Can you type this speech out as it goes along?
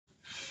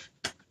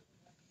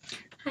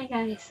Hi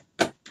guys,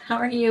 how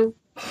are you?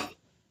 Let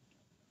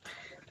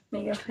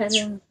me go ahead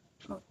and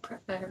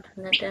turn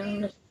that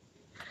down.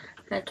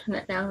 I turn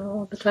it down a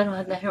little bit so I don't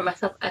have to hear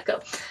myself echo.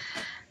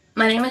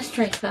 My name is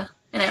Teresa,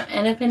 and I'm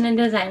an independent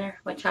designer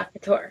with Chalk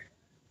Couture.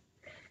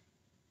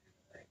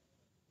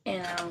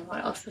 And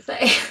what else to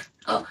say?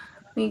 Oh,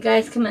 you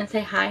guys come and say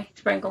hi,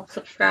 sprinkle,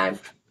 subscribe,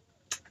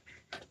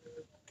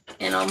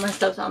 and all my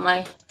stuff's on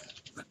my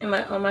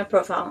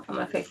profile on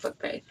my Facebook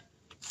page,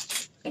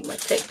 like my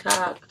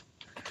TikTok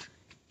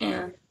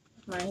and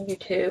my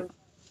YouTube,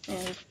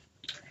 and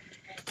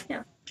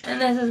yeah. And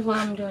this is what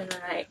I'm doing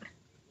tonight.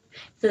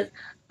 It says,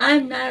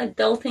 I'm not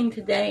adulting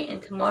today,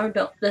 and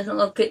tomorrow doesn't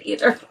look good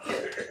either.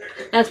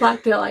 That's what I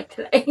feel like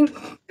today.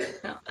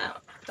 No, I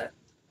don't. But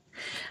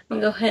I'm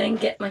gonna go ahead and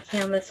get my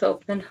canvas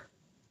open.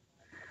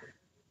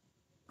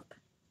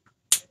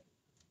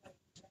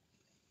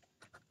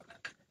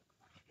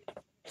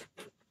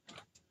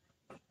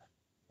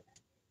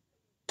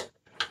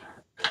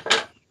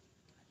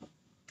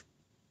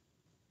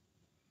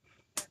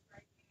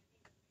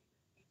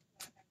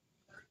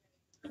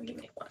 Give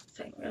me 1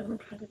 second. I'm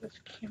trying to get this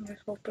canvas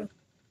open.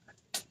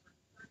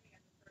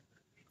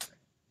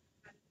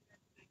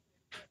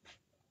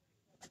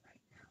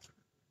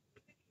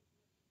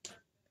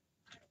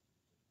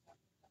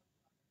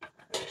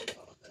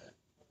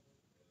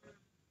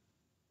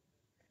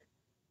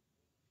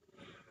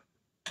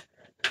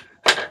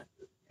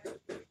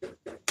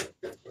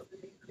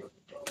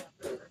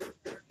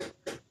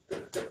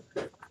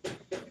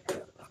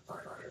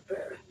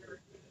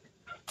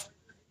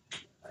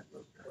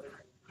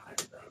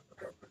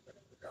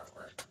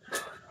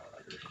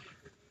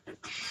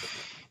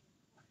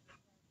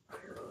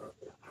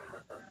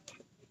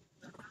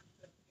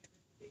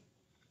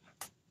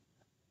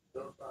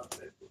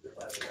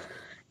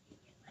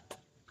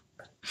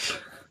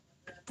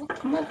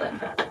 Come open.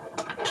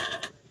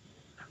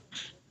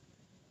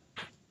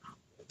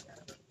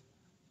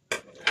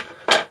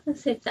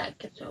 Let's see if that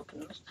gets open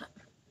this time.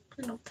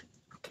 I don't think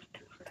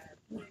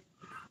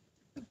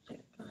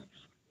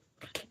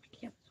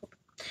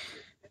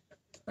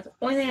the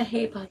only thing I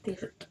hate about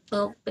these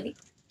little bitty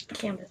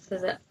canvases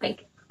is that they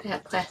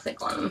have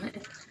plastic on them.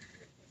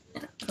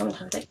 And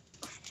sometimes they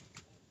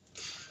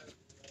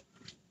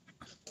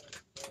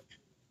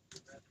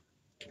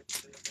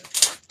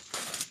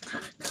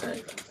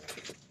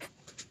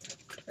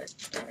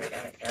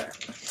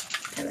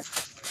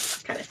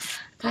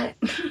Got it.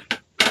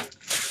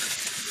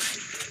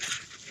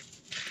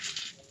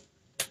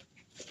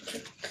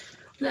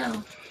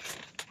 Now,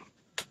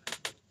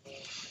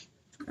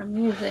 I'm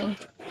using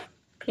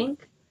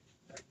pink,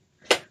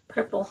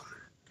 purple,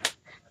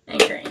 and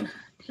green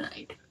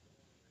tonight.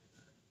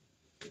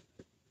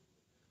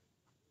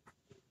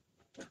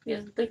 These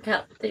are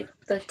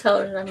the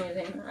colors I'm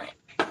using tonight.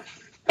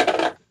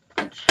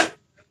 Which I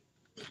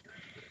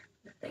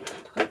think I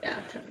put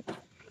out.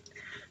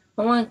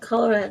 The one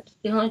color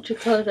the only two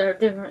colors that are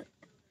different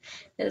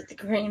is the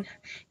green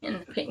and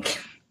the pink.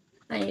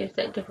 I used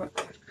a different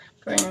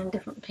green and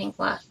different pink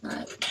last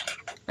night.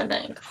 I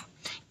think.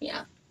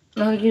 Yeah.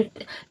 No, I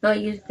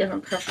used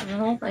different purple.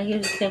 No, I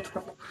used the same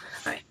purple.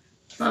 Alright.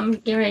 So I'm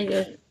getting ready to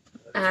use it.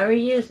 I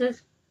already used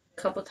this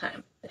a couple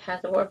times. It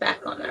has the word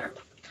back on there.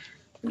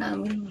 Now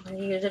I'm going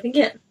to use it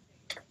again.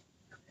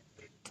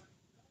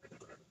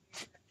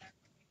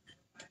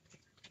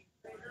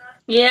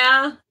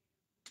 Yeah.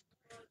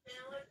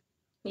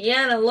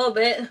 Yeah, in a little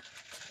bit.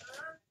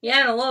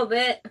 Yeah, in a little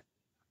bit.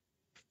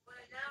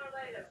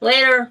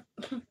 Later.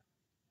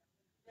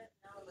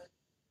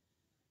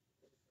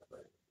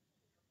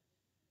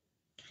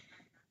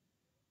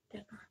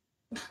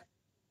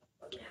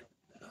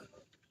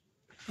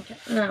 Okay,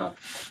 no.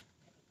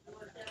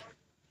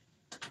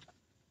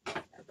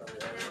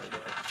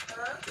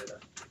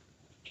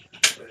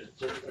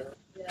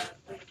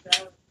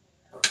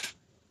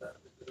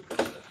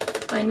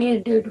 What I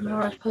need to do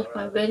tomorrow is post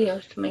my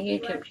videos to my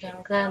YouTube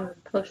channel because I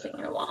haven't been posting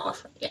in a while.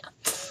 So yeah.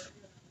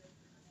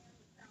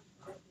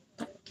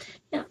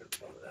 Yeah.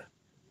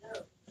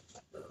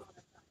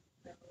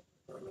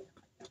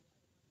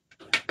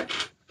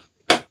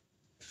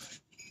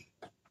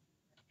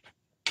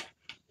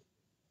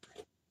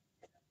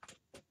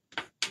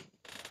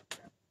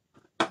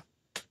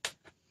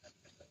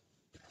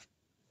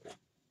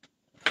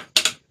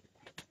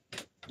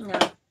 No.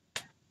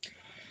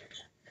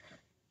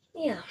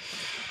 Yeah.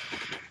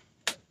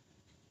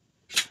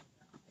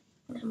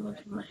 I'm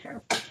moving my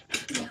hair.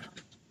 Yeah.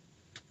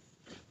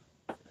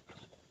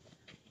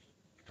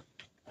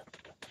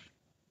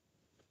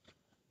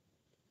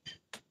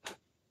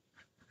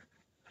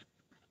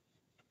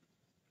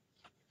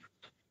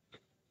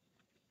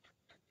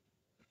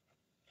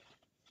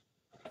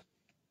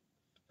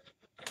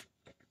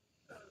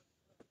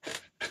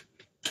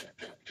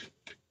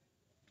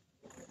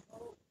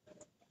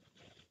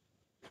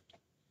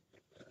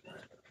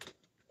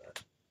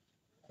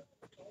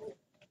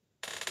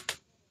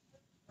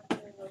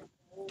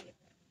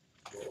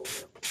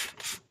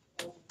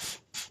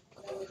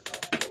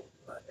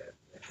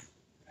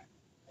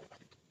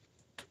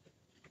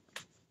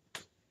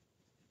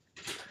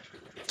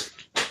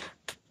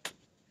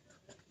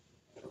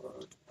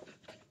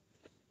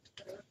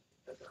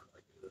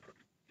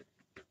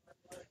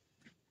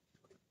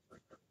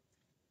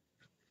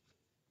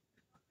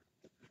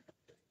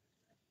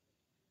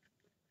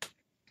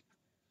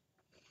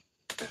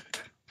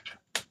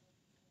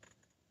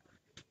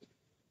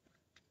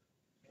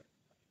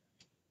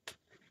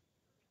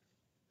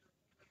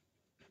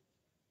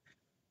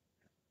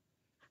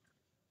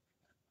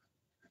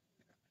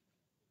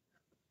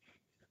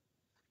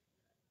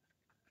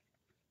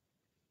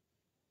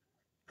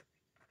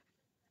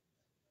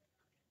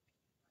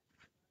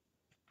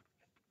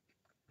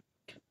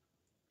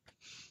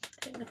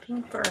 the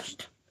pink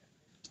first.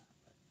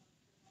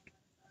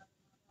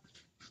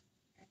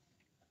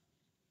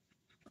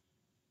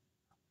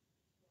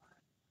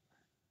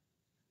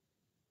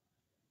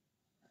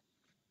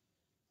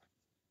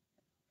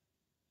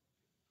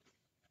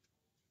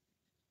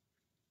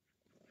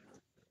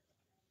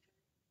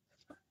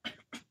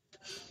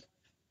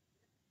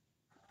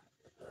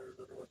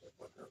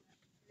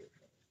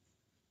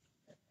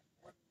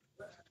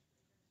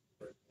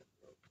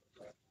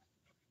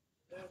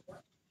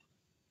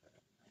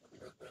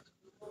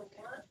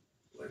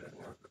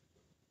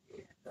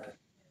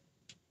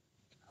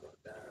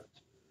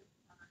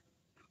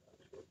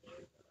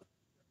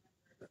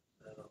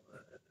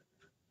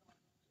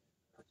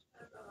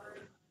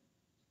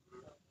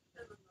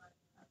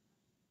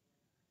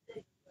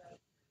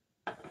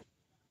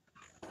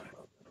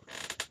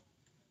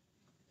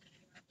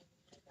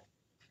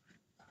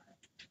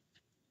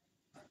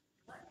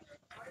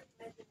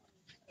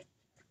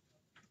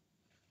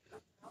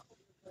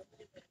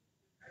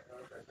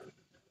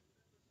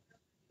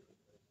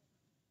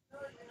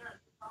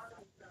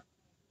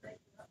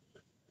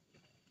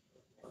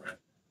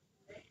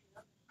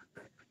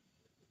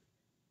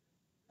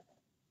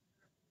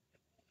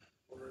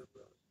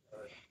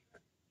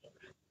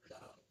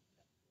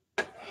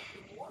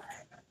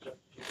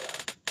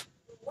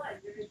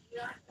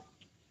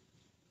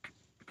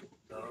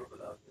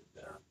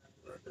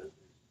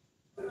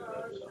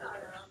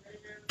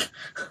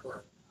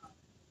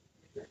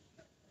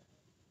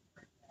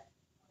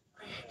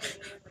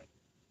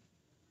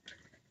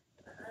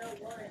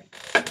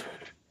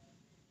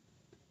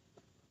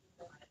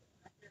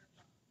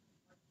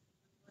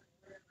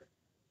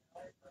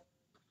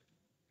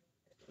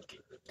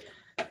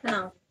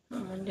 Now,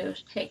 what I'm going to do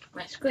is take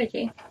my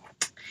squeegee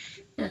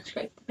and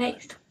scrape the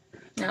paste.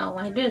 Now,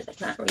 what I do is I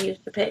cannot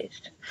reuse the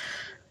paste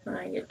when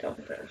I get done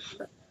with this.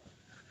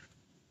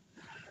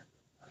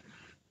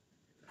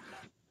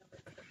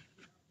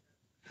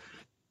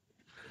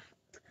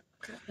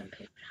 Grabbing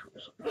paper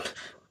towels.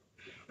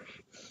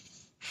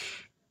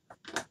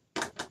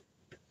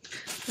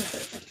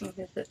 I can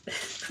visit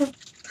this.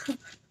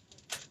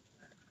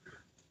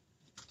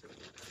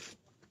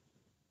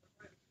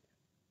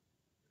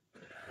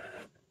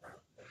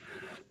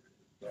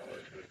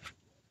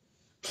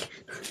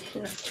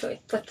 No choice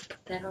but to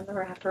put that on the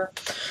wrapper.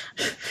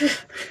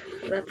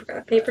 But I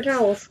forgot paper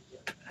towels.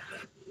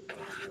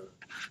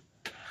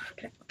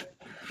 Okay,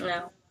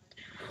 now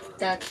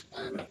that's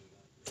done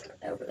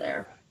over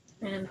there.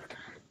 And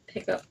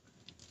pick up.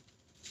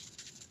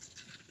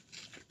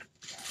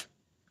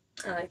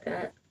 I like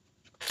that.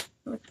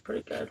 Looks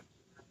pretty good.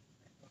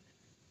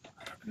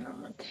 Now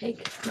I'm going to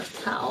take my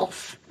towel.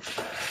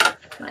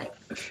 My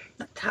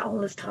towel,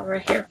 this towel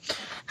right here.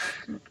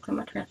 I'm going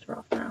to transfer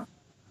off now.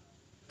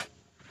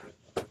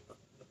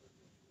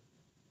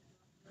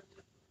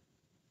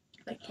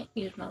 I can't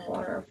use my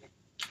water.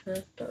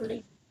 It's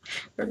dirty.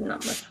 There's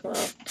not much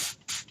left.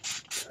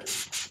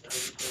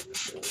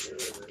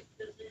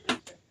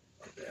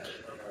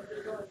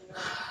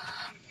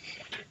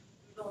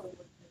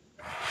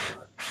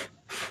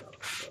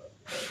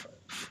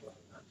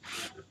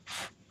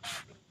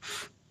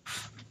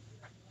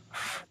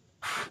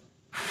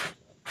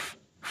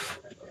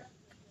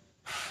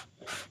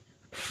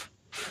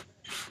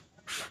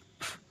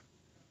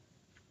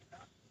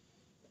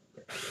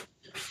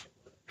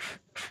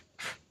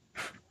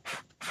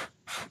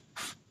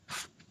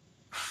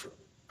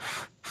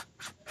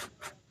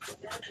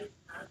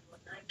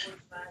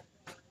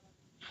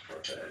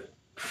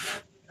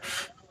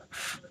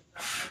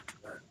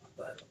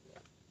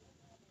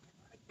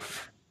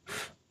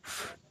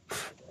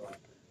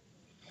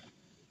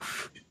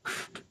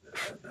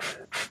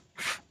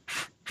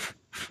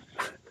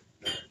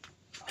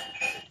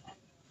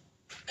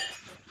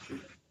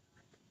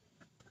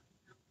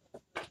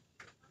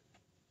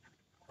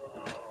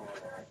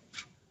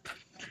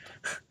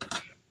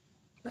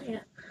 But yeah,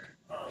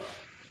 I'll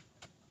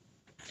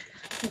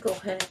go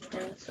ahead and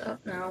clean this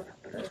up now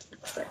because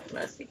it's like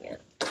messy again.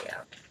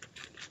 Yeah.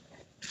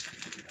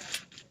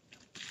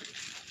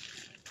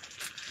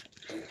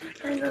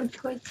 I have no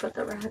choice but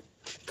to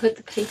put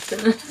the paste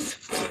in this.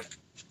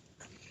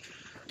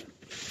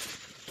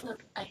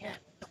 Look, I had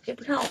a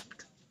paper towel.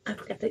 I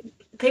forgot the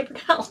paper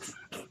towels.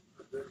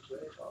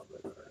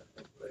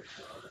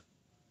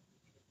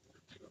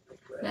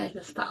 I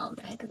just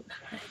found I didn't.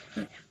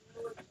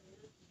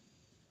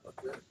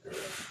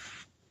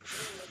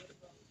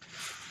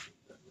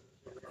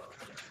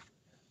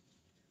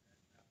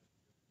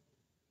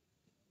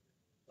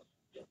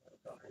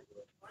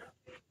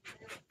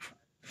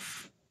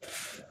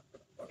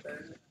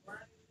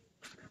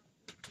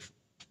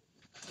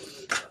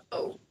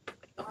 Oh,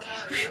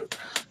 okay.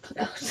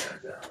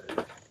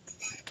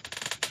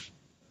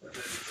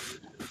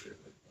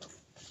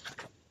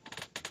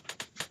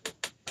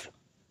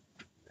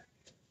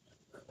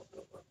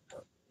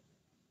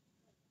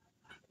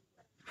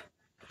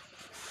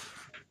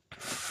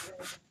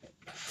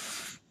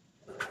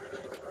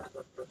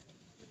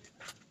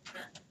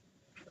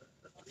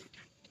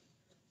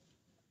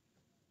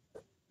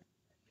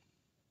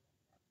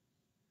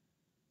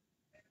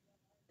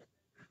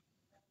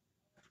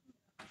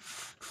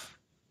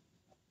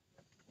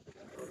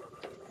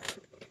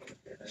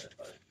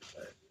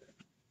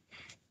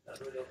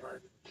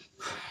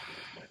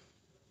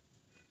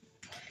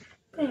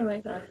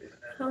 Anyway, guys,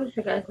 how was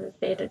your guys'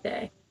 day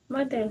today?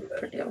 My day was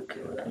pretty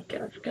okay, I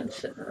guess,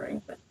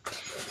 considering, but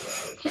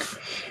yeah.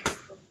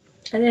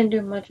 I didn't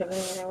do much of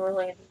anything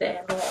really today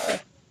at all.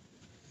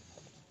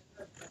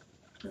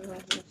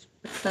 It's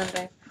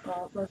Sunday.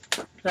 Well, it's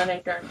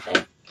Sunday during the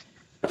day.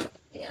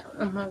 Yeah,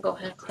 I'm gonna go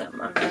ahead and clean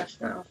my mess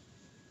now.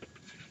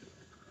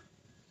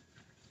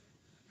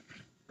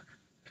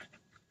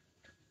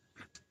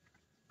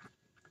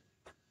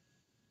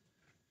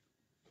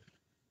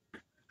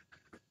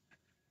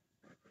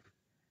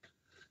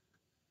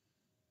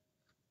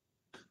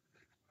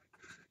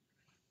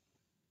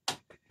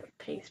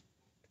 Paste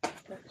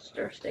the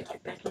stir stick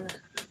back in the,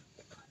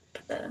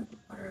 put that in the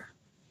water.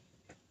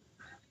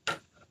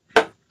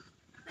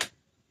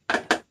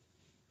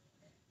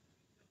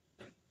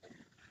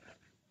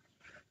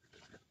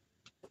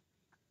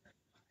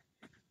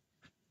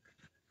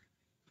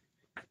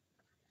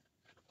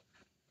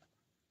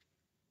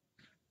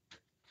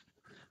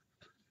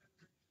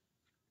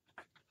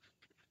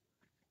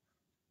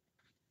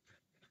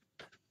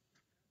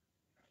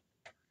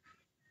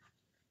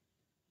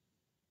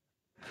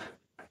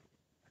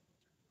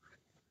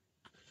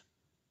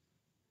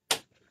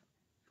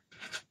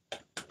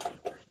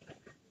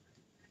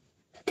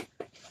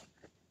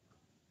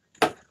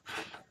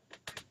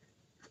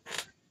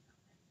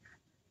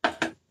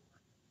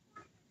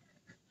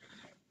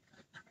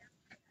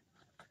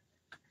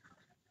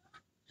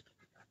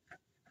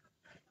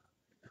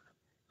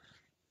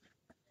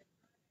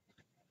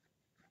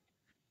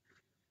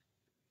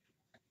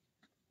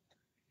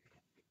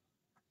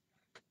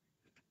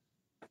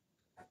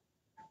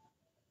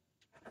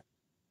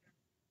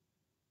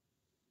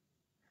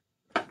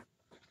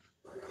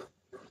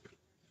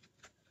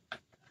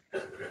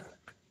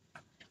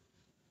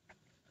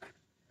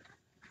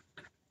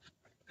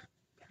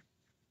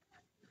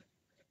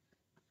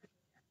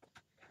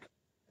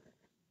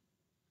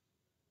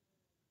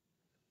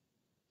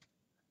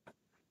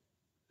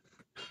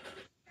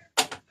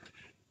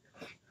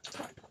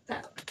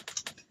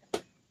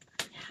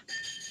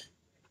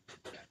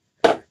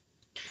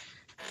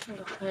 I'll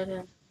go ahead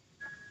and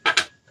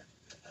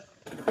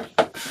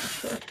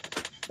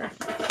back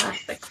to the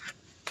plastic.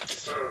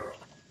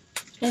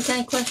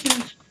 Any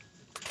questions?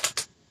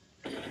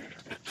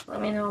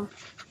 Let me know.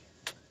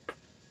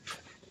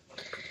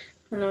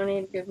 I know I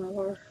need to do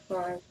more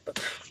lives, but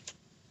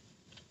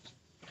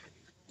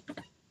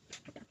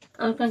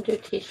I was gonna do a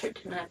t-shirt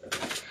tonight, but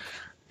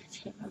I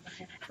changed my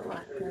mind at the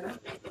last minute.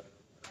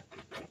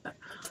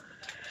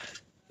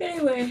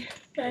 Anyway,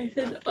 guys,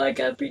 that's all I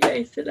got for you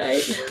guys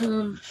tonight.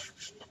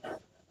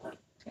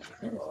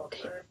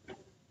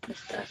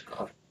 This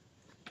desk off.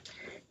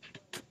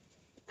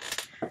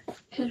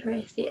 Should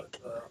really see it.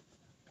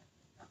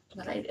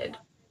 But I did.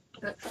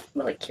 That's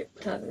really cute.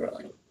 That's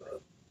really.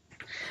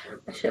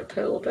 I should put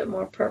a little bit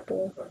more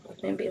purple,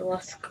 maybe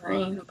less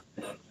green.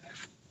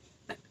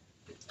 What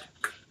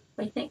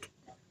do you think?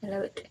 I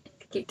love it.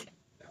 It's cute.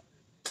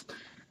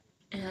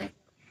 And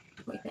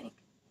what do you think?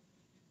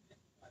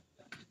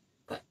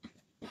 But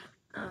yeah,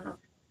 I don't know.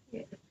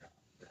 Yeah.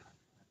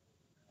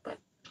 But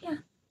yeah,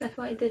 that's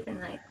what I did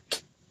tonight.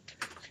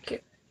 It's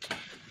cute.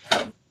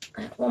 So,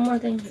 I have one more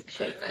thing to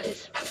show you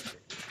guys.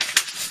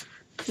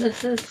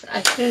 This is,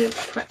 I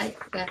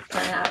got to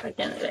print it out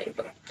again today,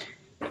 but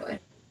anyway.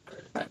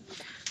 But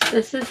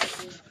this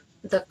is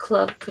the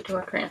Club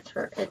Couture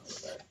Transfer.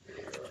 It's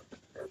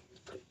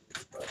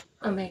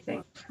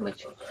amazing.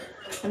 Which,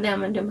 and then I'm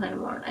going to do mine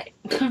tomorrow night.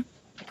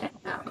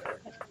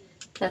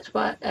 That's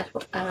what,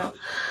 I don't,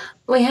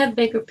 we have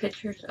bigger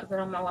pictures of it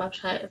on my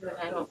website. If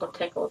I don't go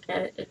take a look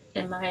at it, it's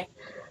in my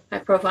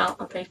profile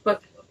on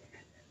Facebook.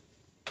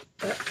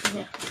 But,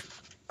 yeah.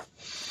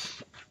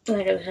 And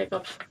I got the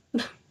hiccups.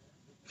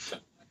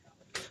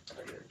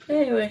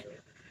 Anyway,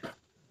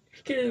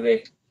 excuse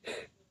me.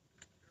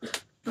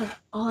 That's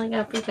all I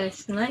got for you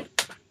guys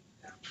tonight.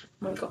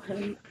 I'm gonna go ahead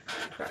and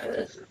try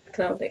this, because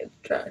I don't think it's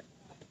dry.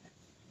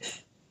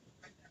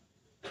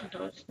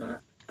 No, it's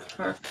not.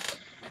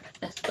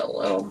 It's still a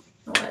little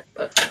wet,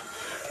 but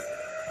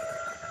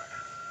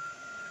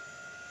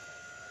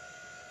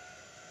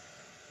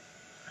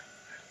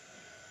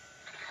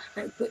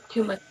I put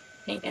too much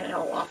paint in it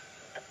all off.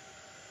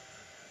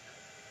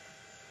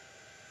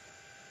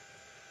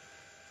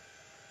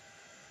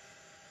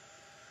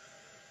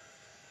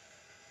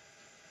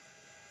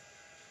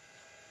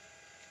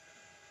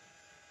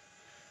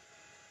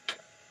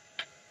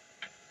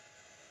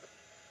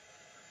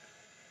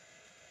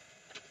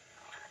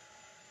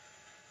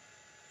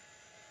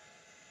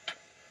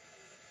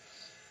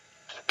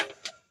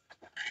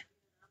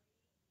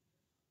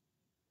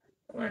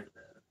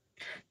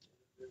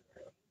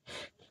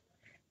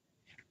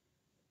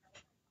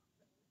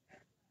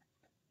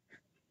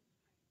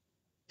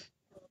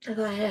 That's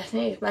why I had to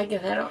sneeze, but I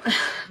guess I don't.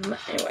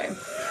 Anyway.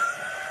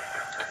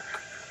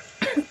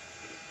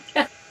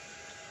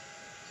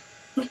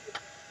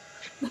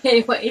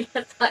 Anyway,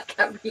 that's all I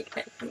got for you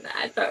guys tonight.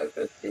 I thought it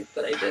was good,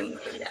 but I didn't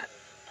do that.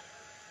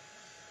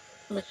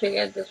 I'm gonna show you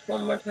guys this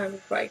one more time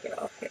before I get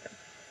off here.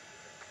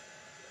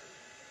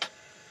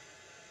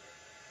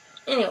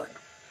 Anyway,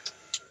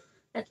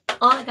 that's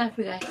all I got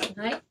for you guys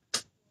tonight.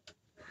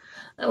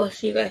 I will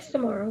see you guys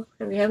tomorrow.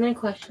 If you have any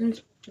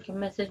questions, you can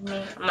message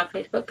me on my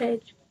Facebook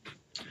page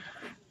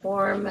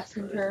or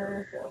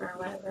Messenger or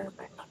whatever.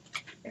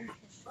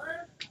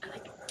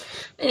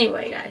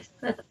 Anyway, guys,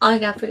 that's all I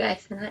got for you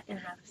guys tonight, and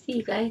I will see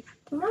you guys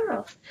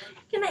tomorrow.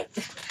 Good night.